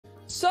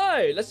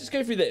So let's just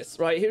go through this.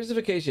 Right, here's the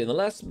vacation. The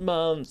last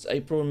month's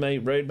April and May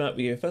roadmap.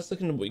 We go first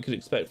looking at what you could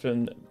expect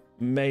from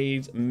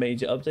May's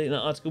major update. In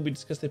that article, we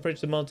discussed the approach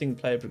to mounting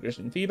player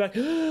progression and feedback.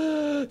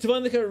 To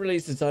find the current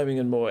release, the timing,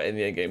 and more in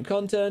the endgame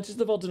content. Is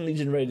the Valtan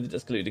Legion raid of the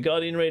Descaluda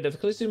Guardian raid. After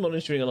closely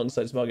monitoring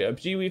alongside Smart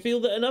RPG, we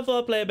feel that enough of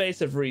our player base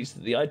have reached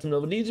the item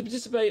level needed to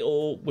participate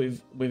or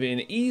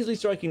within easily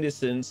striking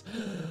distance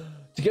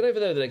to get over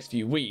there the next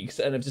few weeks,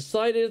 and have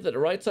decided that the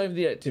right time for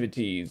the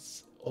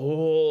activities.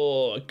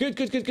 Oh, good.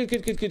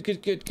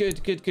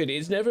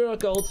 It's never our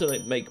goal to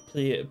make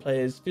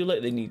players feel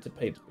like they need to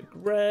pay to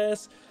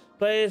progress.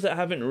 Players that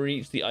haven't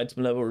reached the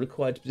item level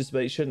required to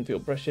participate shouldn't feel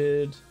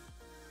pressured.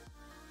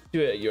 Do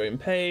it at your own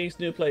pace.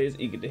 New players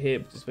eager to hear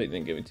participate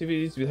in game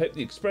activities. We hope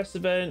the Express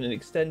event and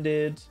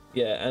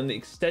the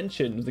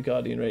extension of the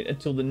Guardian raid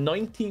until the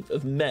 19th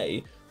of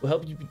May will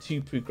help you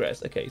to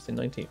progress. Okay, so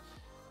 19th.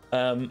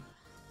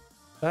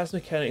 Fast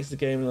mechanics of the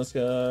game. Let's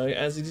go.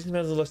 As existing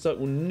members of the lifestyle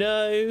will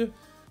know,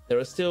 there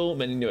are still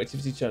many new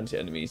activity challenges,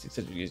 enemies,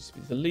 etc.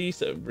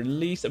 Release,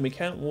 and we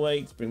can't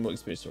wait to bring more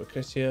experience to our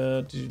quest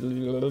here.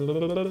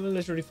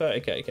 Let's really fair.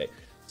 Okay.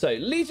 So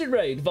Legion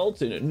raid,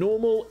 Valtan,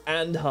 normal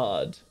and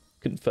hard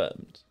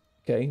confirmed.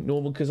 Okay,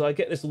 normal because I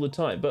get this all the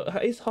time.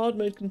 But is hard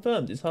mode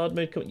confirmed? Is hard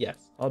mode coming?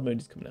 Yes, hard mode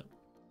is coming out.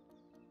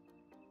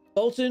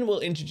 Valtan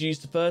will introduce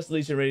the first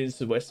Legion raids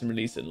to Western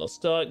release in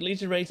Lost Ark.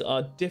 Legion raids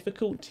are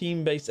difficult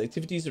team-based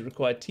activities that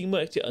require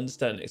teamwork to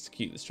understand and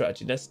execute the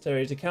strategy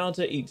necessary to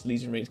counter each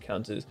Legion raid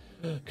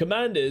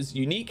commander's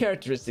unique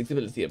characteristics,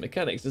 ability, and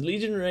mechanics. As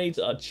Legion raids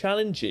are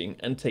challenging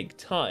and take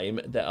time,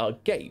 there are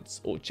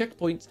gates or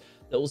checkpoints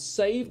that will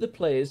save the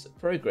player's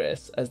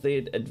progress as they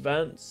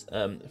advance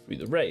through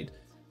the raid.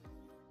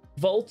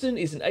 Valtan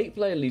is an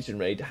 8-player Legion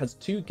raid, has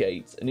 2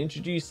 gates, and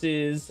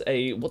introduces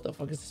a, what the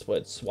fuck is this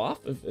word,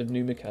 swath of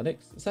new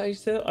mechanics? Is that how you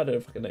say it? I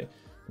don't fucking know.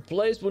 The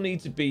players will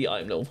need to be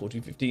item level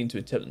 14-15 to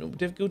attempt the normal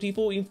difficulty,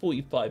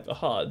 14-45 for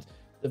hard.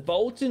 The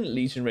Valtan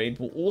Legion raid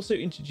will also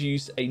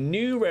introduce a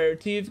new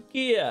rarity of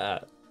gear.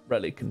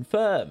 Relic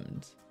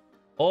confirmed.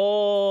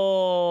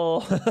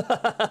 Oh,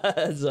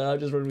 so I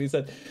just remember what we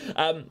said.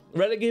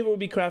 Relic gear will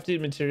be crafted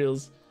in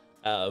materials.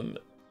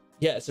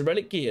 Yeah, so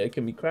relic gear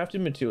can be crafted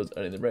in materials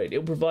early in the raid. It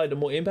will provide a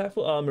more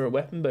impactful armor and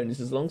weapon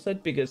bonuses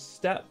alongside bigger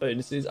stat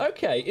bonuses.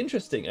 Okay,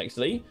 interesting,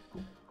 actually.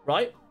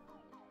 Right?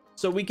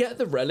 So we get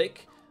the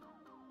relic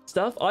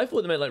stuff. I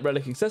thought they meant like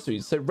relic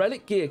accessories. So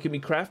relic gear can be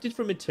crafted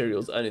from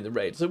materials early in the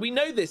raid. So we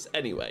know this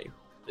anyway,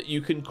 that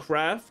you can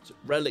craft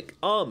relic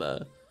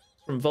armor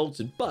from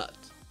Valtan, but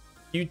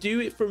you do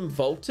it from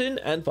Valtan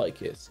and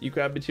Vicus. You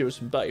grab materials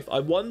from both. I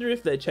wonder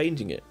if they're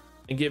changing it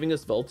and giving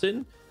us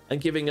Valtan and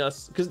giving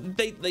us, because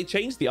they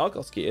changed the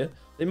ArkCast gear.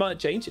 They might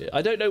change it.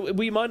 I don't know.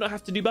 We might not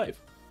have to do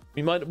both.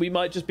 We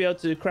might just be able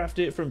to craft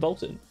it from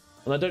Valtan.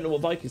 And I don't know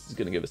what Vicus is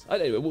going to give us. I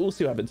don't know. We'll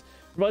see what happens.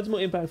 Provides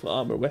more impactful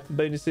armor, weapon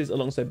bonuses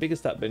alongside bigger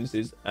stat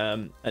bonuses,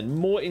 and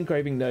more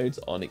engraving nodes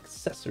on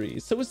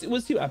accessories. So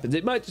we'll see what happens.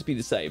 It might just be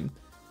the same.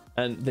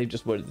 And they've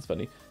just worded this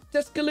funny.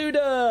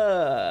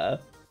 Descaluda!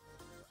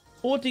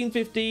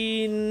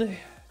 14-15.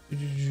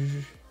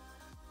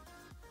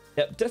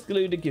 Yep,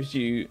 Descaluda gives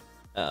you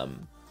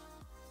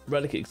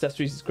relic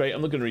accessories. Is great.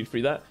 I'm not going to read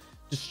through that.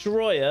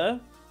 Destroyer.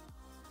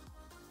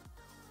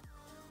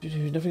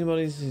 Nothing about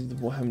this is the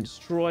Warhammer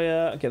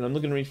Destroyer. Again, I'm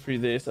not going to read through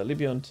this.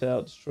 Libya on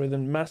tail. Destroy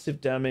them. Massive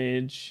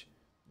damage.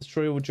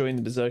 Destroyer will join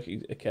the Berserker.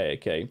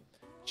 Okay.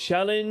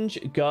 Challenge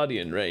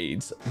Guardian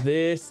raids.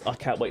 This, I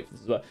can't wait for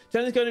this as well.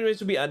 Challenge Guardian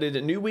raids will be added.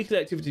 A new weekly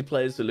activity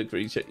players to look for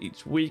each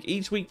week.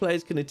 Each week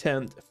players can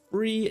attempt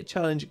 3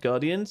 challenge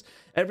guardians.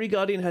 Every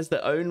guardian has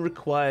their own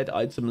required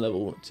item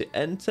level to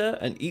enter,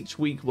 and each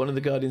week one of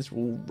the guardians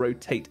will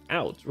rotate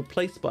out,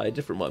 replaced by a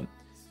different one.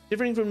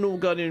 Differing from normal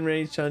guardian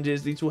raids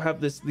challenges, these will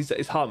have this.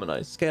 It's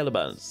harmonized, scale of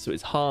balance, so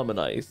it's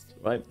harmonized,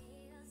 right?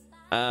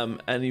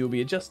 And you'll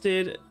be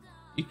adjusted.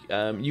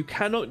 You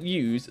cannot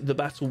use the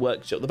battle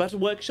workshop. The battle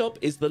workshop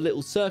is the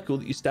little circle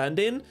that you stand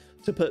in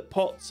to put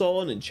pots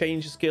on and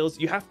change your skills.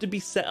 You have to be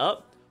set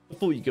up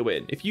before you go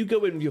in. If you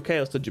go in with your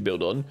Chaos Dungeon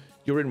build on,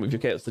 you're in with your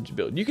Chaos Dungeon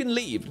build. You can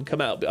leave and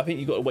come out, but I think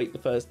you've got to wait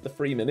the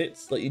 3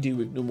 minutes like you do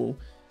with normal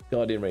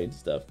Guardian raids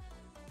stuff.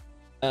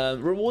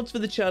 Rewards for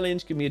the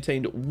challenge can be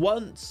attained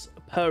once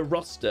per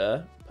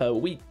roster per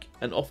week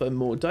and offer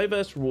more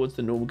diverse rewards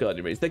than normal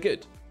Guardian raids. They're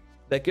good.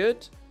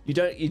 You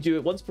do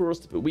it once per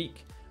roster per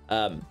week.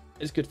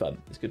 It's good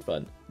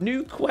fun.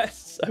 New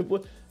quests.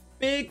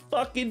 Big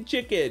fucking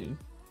chicken.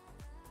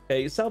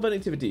 Okay, Salvan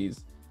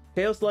activities.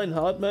 Chaos Line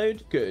hard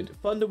mode. Good.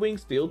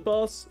 Thunderwings field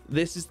boss.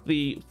 This is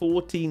the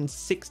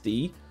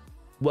 1460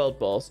 world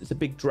boss. It's a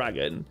big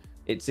dragon.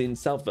 It's in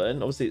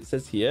Salvan. Obviously, it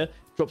says here.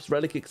 Drops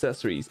relic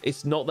accessories.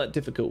 It's not that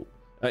difficult.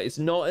 It's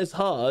not as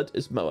hard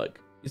as Moak.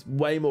 It's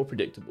way more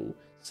predictable.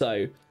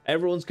 So,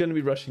 everyone's going to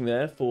be rushing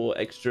there for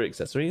extra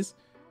accessories.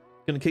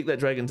 Going to kick that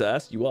dragon's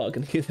ass. You are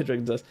going to kick that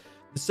dragon's ass.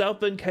 The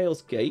Southburn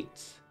Chaos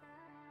Gate,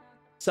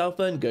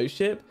 Southburn Ghost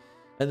Ship,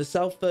 and the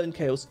Southburn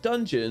Chaos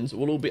Dungeons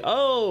will all be...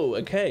 Oh,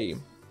 okay.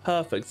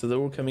 Perfect. So they're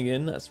all coming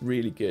in. That's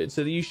really good.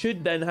 So you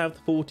should then have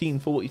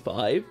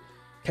 1445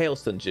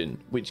 Chaos Dungeon,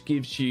 which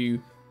gives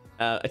you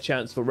a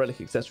chance for relic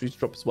accessories to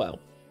drop as well.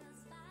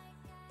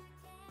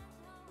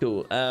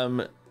 Cool.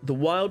 The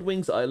Wild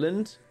Wings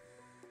Island.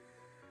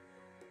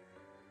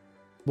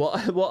 What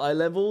eye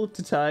level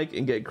to tag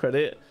and get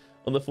credit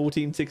on the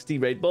 1460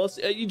 raid boss?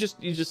 You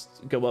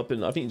just go up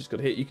and I think you just got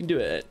to hit. You can do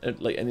it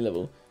at like any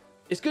level.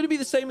 It's going to be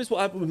the same as what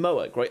happened with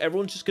Moak, right?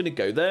 Everyone's just going to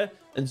go there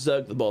and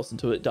zerg the boss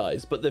until it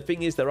dies. But the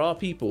thing is, there are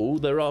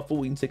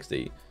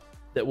 1460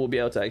 that will be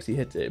able to actually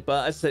hit it.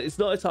 But as I said, it's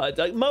not as hard.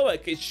 Like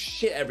Moak is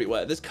shit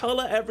everywhere. There's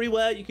color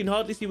everywhere. You can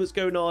hardly see what's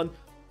going on.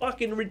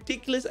 Fucking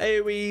ridiculous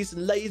AoEs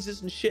and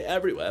lasers and shit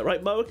everywhere,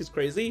 right? Moak is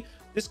crazy.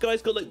 This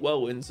guy's got like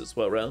whirlwinds that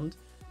swirl around.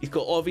 He's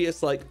got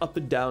obvious like up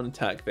and down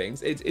attack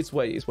things. It's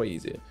way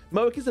easier.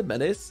 Moak is a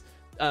menace.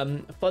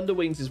 Thunder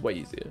Wings is way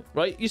easier,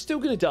 right? You're still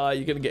gonna die.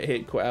 You're gonna get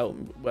hit, quit out,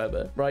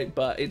 whatever, right?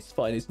 But it's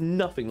fine. It's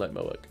nothing like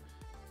Moak.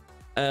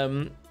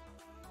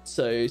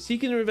 So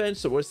Seeking Revenge.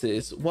 So what's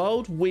this?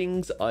 Wild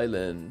Wings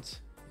Island.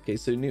 Okay,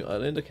 so new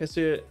island. Okay,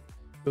 so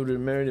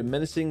children married and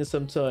menacing, and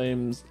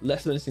sometimes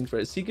less menacing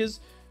threats.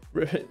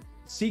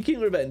 Seeking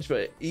revenge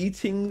for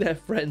eating their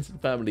friends and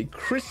family.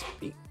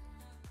 Crispy.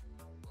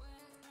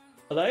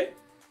 Hello?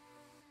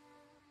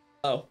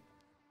 Oh,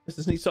 this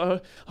is neat.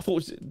 So I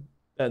thought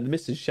the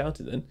missus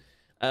shouted then.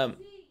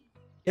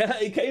 Yeah,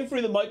 it came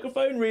through the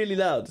microphone really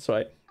loud. That's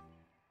right.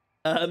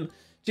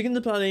 Chicken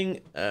the planning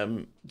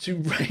to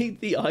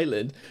raid the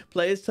island.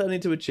 Players turn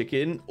into a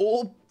chicken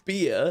or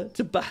beer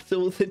to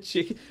battle the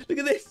chicken. Look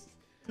at this.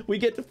 We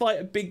get to fight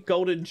a big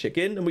golden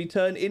chicken and we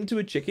turn into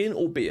a chicken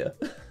or beer.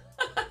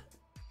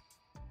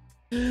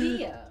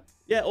 Beer?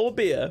 Yeah, or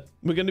beer.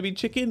 We're going to be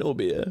chicken or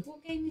beer.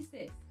 What game is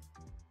this?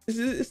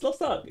 It's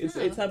Lost Ark.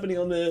 It's happening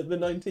on the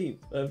 19th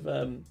of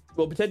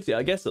well, potentially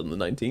I guess on the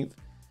 19th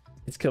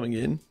it's coming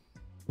in.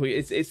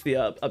 It's the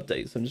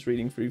update, so I'm just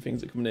reading through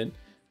things that are coming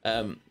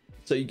in.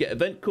 So you get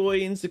event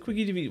coins. The quicker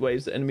you defeat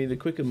waves of enemy, the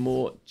quicker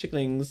more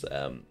chicklings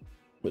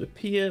will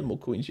appear, more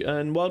coins you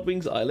earn. Wild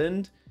Wings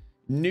Island.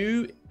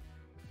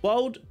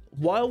 Wild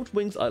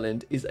Wings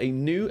Island is a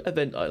new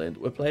event island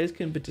where players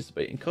can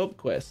participate in co-op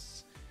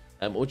quests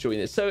or join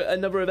this. So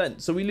another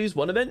event. So we lose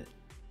one event.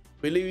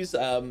 We lose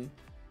the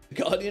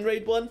Guardian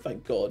raid one,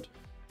 thank God.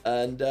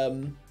 And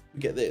we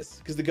get this.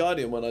 Because the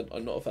Guardian one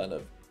I'm not a fan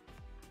of.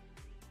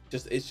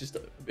 It's just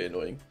a bit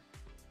annoying.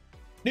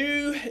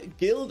 New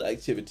guild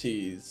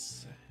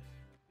activities.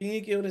 Being a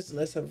guild is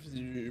less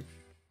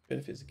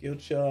benefits of guild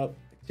shop.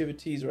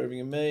 Activities arriving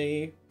in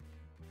May.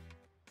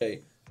 Okay.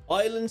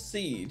 Island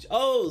Siege.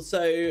 Oh,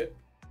 so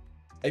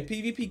a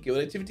PvP guild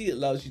activity that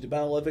allows you to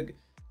battle other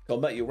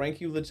combat. Your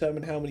ranking will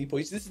determine how many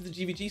points. This is the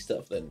GVG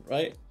stuff then,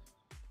 right?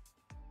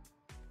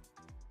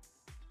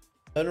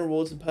 Earn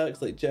rewards and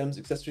perks like gems,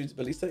 accessories,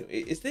 ability. So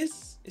is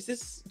this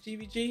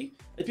GVG?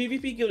 A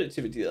PvP guild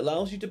activity that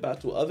allows you to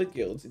battle other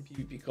guilds in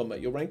PvP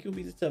combat. Your ranking will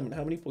be determined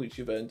how many points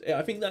you've earned. Yeah,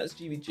 I think that's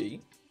GVG.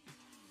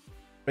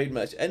 Raid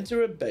match.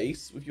 Enter a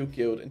base with your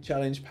guild and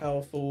challenge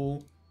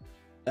powerful.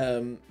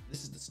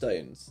 This is the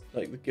stones,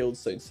 like the guild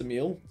stone.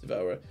 Samil,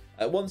 Devourer.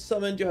 Once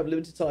summoned, you have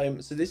limited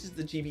time. So this is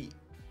the GVE.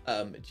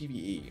 I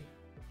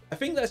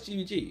think that's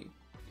GVG.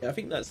 Yeah, I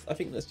think that's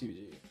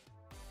GVG.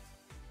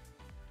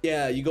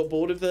 Yeah, you got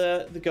bored of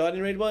the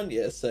Guardian raid one?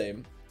 Yeah,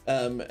 same.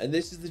 And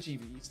this is the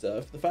GVE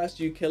stuff. The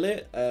faster you kill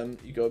it,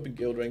 you go up in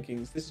guild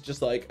rankings. This is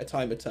just like a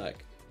time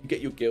attack. You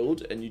get your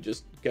guild and you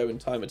just go and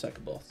time attack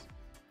a boss.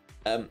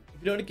 If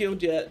you don't have a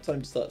guild yet,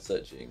 time to start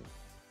searching.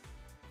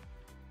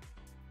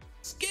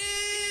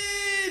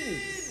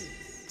 Skins!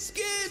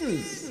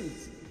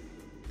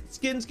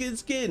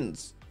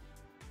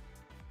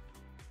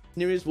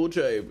 Neria's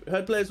wardrobe.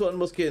 Heard players want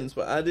more skins.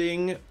 We're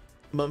adding a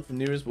month from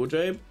Neria's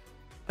wardrobe.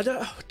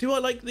 Do I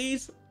like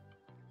these?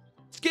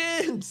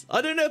 Skins!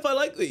 I don't know if I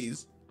like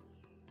these.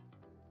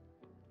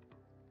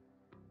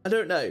 I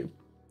don't know.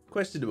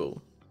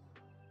 Questionable.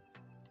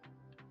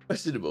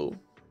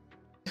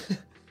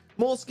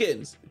 More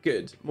skins.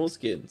 Good. More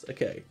skins.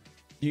 Okay.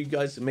 You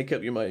guys make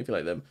up your mind if you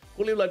like them.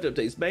 Quality of life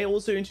updates may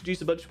also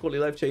introduce a bunch of quality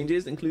of life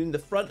changes, including the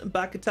front and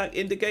back attack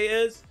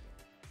indicators.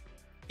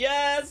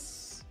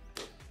 Yes!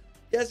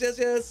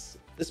 Yes.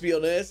 Let's be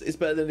honest, it's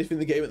better than anything in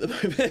the game at the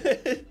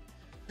moment.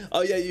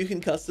 Oh yeah, you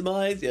can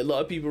customize. Yeah, a lot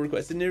of people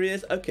requested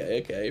Neria's.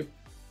 Okay.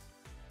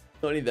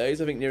 Not only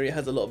those, I think Neria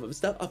has a lot of other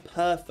stuff. Oh,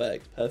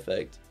 perfect. I'll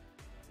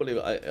bring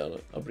it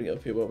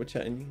up here while we're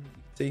chatting. You can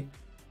see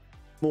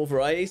more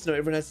variety, so not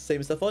everyone has the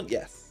same stuff on.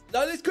 Yes.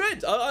 No, that's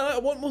great. I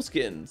want more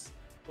skins.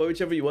 Or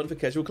whichever you want for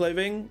casual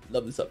clothing.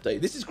 Love this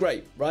update. This is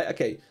great, right?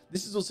 Okay,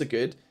 this is also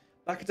good.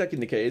 Back attack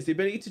indicators. The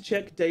ability to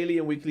check daily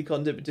and weekly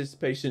content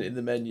participation in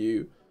the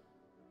menu.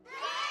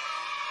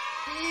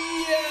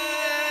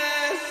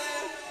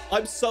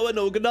 I'm so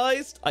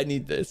unorganized. I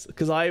need this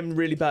because I am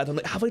really bad. I'm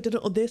like, have I done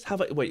it on this?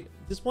 Wait,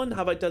 this one?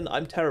 Have I done?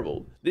 I'm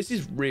terrible. This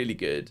is really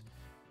good.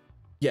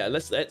 Yeah,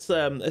 let's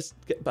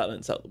get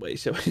balance out the way,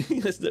 shall we?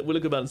 We'll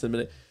look at balance in a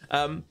minute.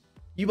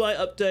 UI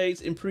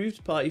updates,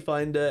 improved party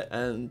finder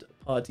and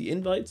party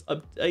invites,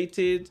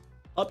 updated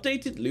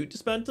loot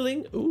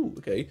dismantling. Ooh,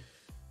 okay.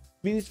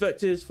 Convenience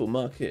vectors for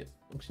market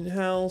Auction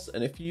house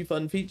and a few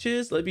fun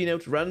features, like being able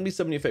to randomly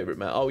summon your favorite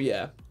mount. Oh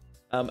yeah.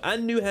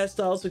 And new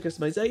hairstyles for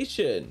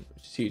customization,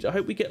 which is huge. I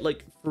hope we get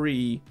like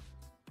free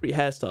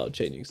hairstyle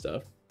changing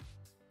stuff.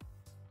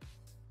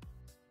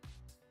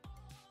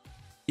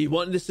 You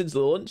wanted this since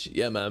launch?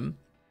 Yeah, man.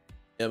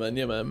 Yeah, man.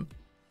 Yeah, man.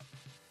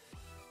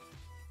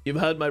 You've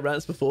heard my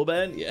rants before,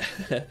 Ben? Yeah.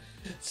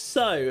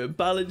 So,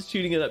 balance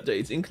tuning and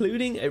updates,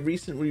 including a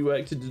recent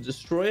rework to the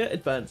Destroyer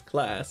Advanced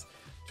class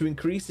to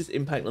increase its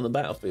impact on the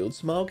battlefield.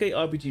 Smilegate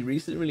RPG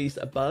recently released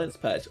a balance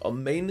patch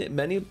on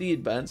many of the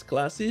advanced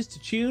classes to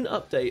tune,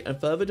 update, and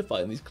further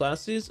define these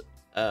classes'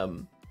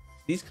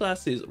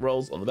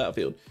 roles on the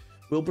battlefield.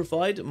 We'll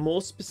provide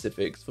more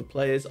specifics for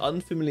players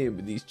unfamiliar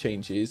with these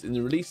changes in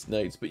the release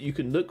notes, but you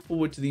can look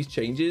forward to these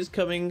changes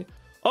coming.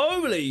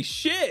 Holy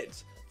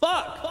shit!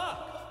 Fuck!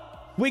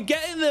 We're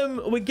getting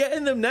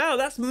them now.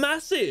 That's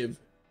massive.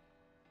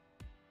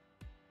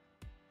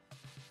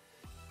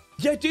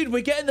 Yeah, dude,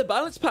 we're getting the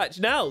balance patch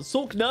now.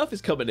 Sork nerf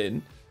is coming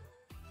in.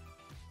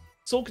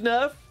 Sork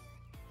nerf.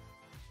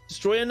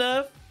 Destroyer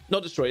nerf.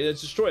 Not destroyer,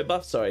 destroyer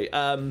buff, sorry.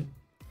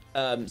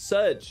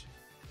 Surge.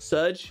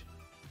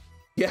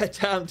 Yeah,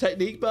 damn,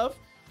 technique buff.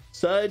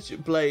 Surge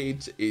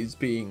blade is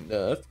being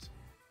nerfed.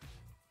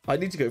 I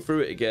need to go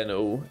through it again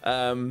all.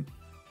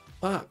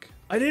 Fuck.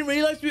 I didn't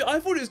realize I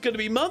thought it was going to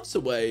be months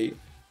away.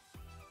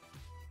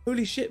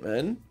 Holy shit,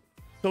 man.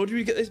 Told you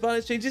we get these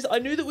balance changes. I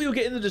knew that we were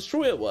getting the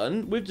Destroyer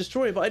one with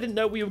Destroyer, but I didn't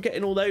know we were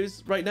getting all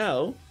those right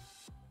now.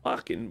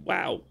 Fucking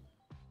wow.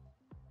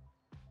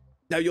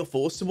 Now you're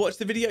forced to watch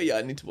the video? Yeah,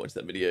 I need to watch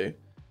that video.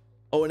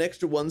 Oh, an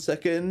extra 1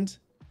 second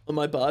on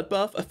my bard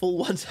buff. A full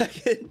 1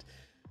 second.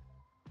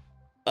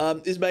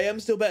 Is Mayhem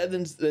still better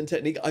than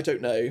Technique? I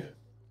don't know.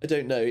 I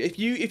don't know. If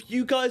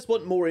you guys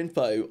want more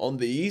info on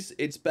these,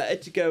 it's better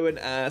to go and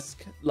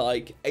ask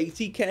like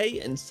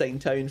 80k and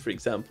Saintone, for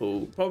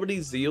example. Probably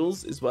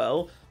Zeals as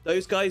well.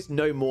 Those guys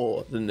know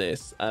more than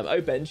this.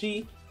 Oh,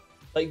 Benji,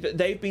 like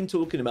they've been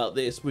talking about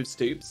this with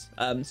Stoops.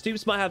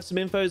 Stoops might have some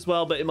info as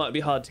well, but it might be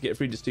hard to get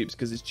through to Stoops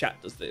because his chat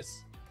does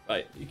this.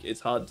 Right? It's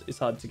hard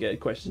to get a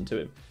question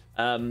to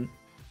him.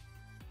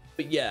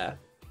 But yeah,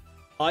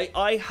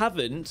 I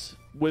haven't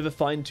with a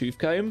fine tooth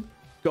comb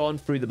gone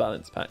through the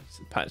balance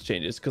patch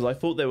changes because I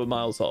thought they were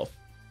miles off.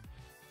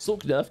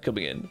 Sork nerf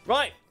coming in.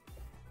 Right.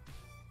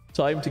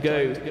 Time to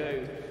go.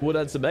 What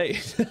answer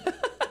made?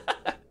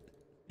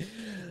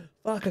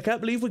 Fuck, I can't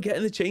believe we're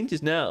getting the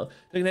changes now.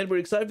 Looking ahead, we're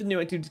excited for the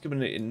new activities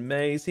coming in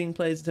May. Seeing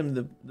players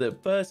attempting the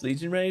first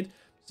Legion raid,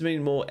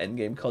 submitting more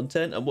endgame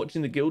content, and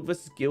watching the guild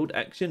versus guild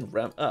action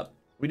ramp up.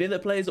 We know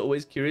that players are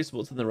always curious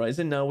what's on the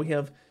horizon. Now we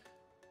have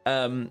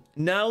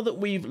now that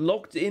we've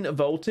locked in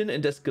Valtan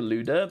and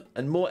Descaluda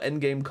and more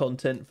endgame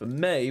content for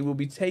May, we'll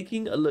be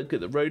taking a look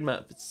at the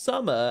roadmap for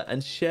summer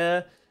and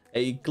share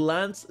a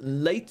glance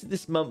later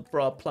this month for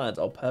our plans.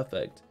 Oh,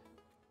 perfect.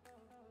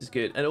 This is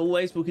good. And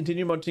always, we'll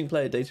continue monitoring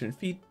player data and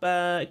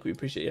feedback. We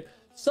appreciate you.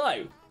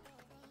 So,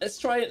 let's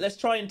try and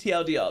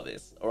TLDR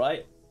this, all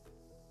right?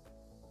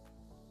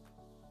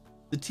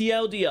 The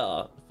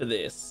TLDR for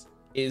this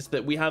is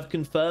that we have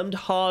confirmed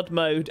hard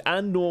mode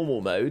and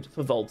normal mode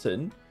for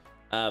Valtan.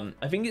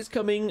 I think it's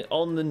coming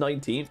on the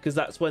 19th because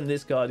that's when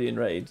this Guardian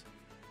raid,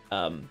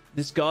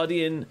 the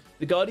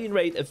Guardian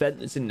raid event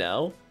that's in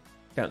now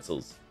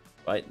cancels,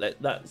 right?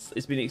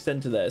 It's been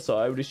extended to there, so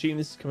I would assume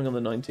this is coming on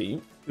the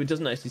 19th. It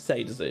doesn't actually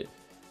say, does it?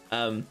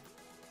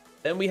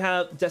 Then we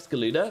have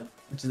Descaluda,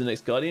 which is the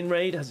next Guardian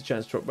raid. Has a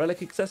chance to drop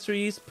relic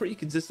accessories pretty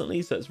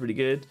consistently, so it's really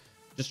good.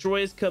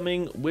 Destroyer's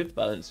coming with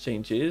balance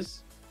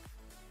changes.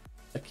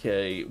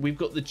 Okay, we've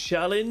got the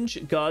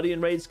challenge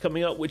Guardian raids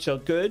coming up, which are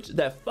good.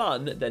 They're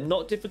fun. They're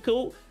not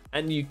difficult,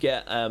 and you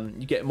get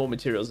more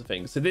materials and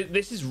things. So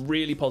this is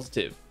really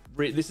positive.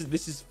 This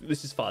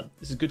is fun.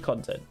 This is good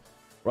content,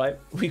 right?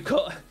 We've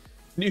got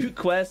new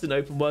quests and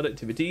open world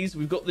activities.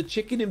 We've got the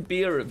chicken and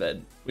beer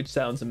event, which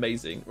sounds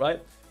amazing,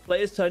 right?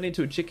 Players turn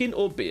into a chicken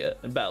or beer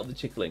and battle the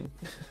chickling,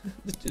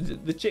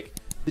 the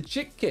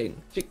chick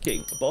king,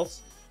 a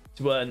boss,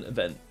 to earn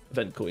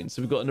event coins.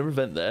 So we've got another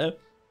event there.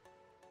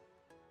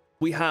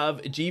 We have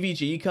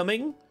GVG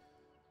coming.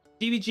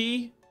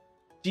 GVG,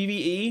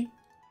 GVE.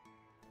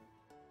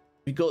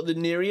 We've got the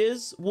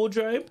Neria's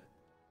wardrobe.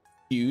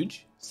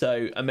 Huge.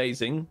 So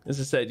amazing. As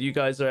I said, you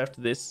guys are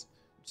after this,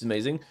 which is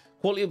amazing.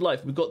 Quality of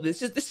life. We've got this.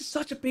 This is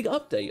such a big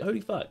update.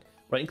 Holy fuck.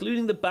 Right,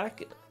 including the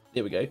back.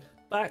 There we go.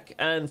 Back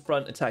and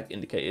front attack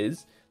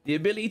indicators. The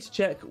ability to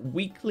check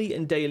weekly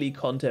and daily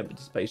content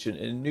participation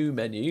in a new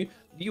menu.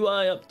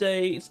 UI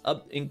updates.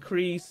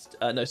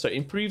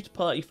 Improved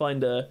party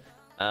finder.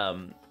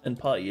 And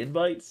party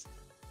invites,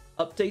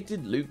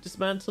 updated loot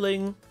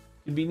dismantling,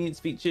 convenience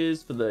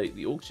features for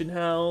the auction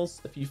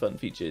house, a few fun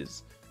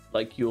features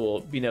like you're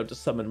being able to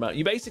summon mount.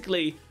 You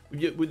basically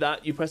with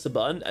that you press a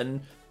button and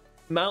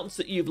mounts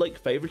that you've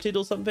like favorited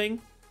or something.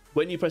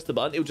 When you press the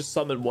button, it'll just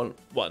summon one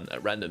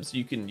at random. So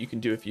you can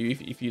do a few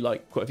if you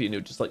like quite a few, and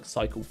it'll just like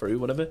cycle through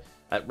whatever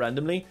at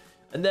randomly.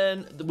 And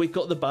then we've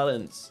got the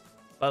balance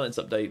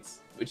updates,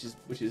 which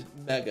is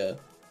mega.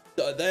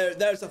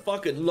 There's a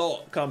fucking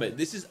lot coming.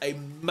 This is a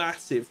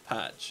massive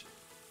patch.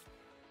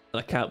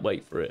 I can't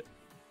wait for it.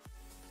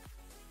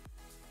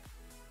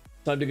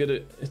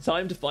 It's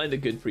time to find a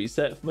good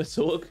preset for my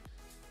Sorg.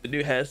 The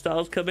new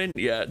hairstyles come in.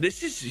 Yeah,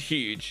 this is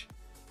huge.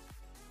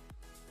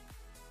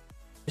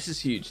 This is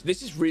huge.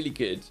 This is really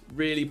good.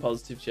 Really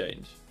positive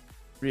change.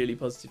 Really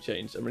positive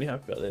change. I'm really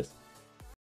happy about this.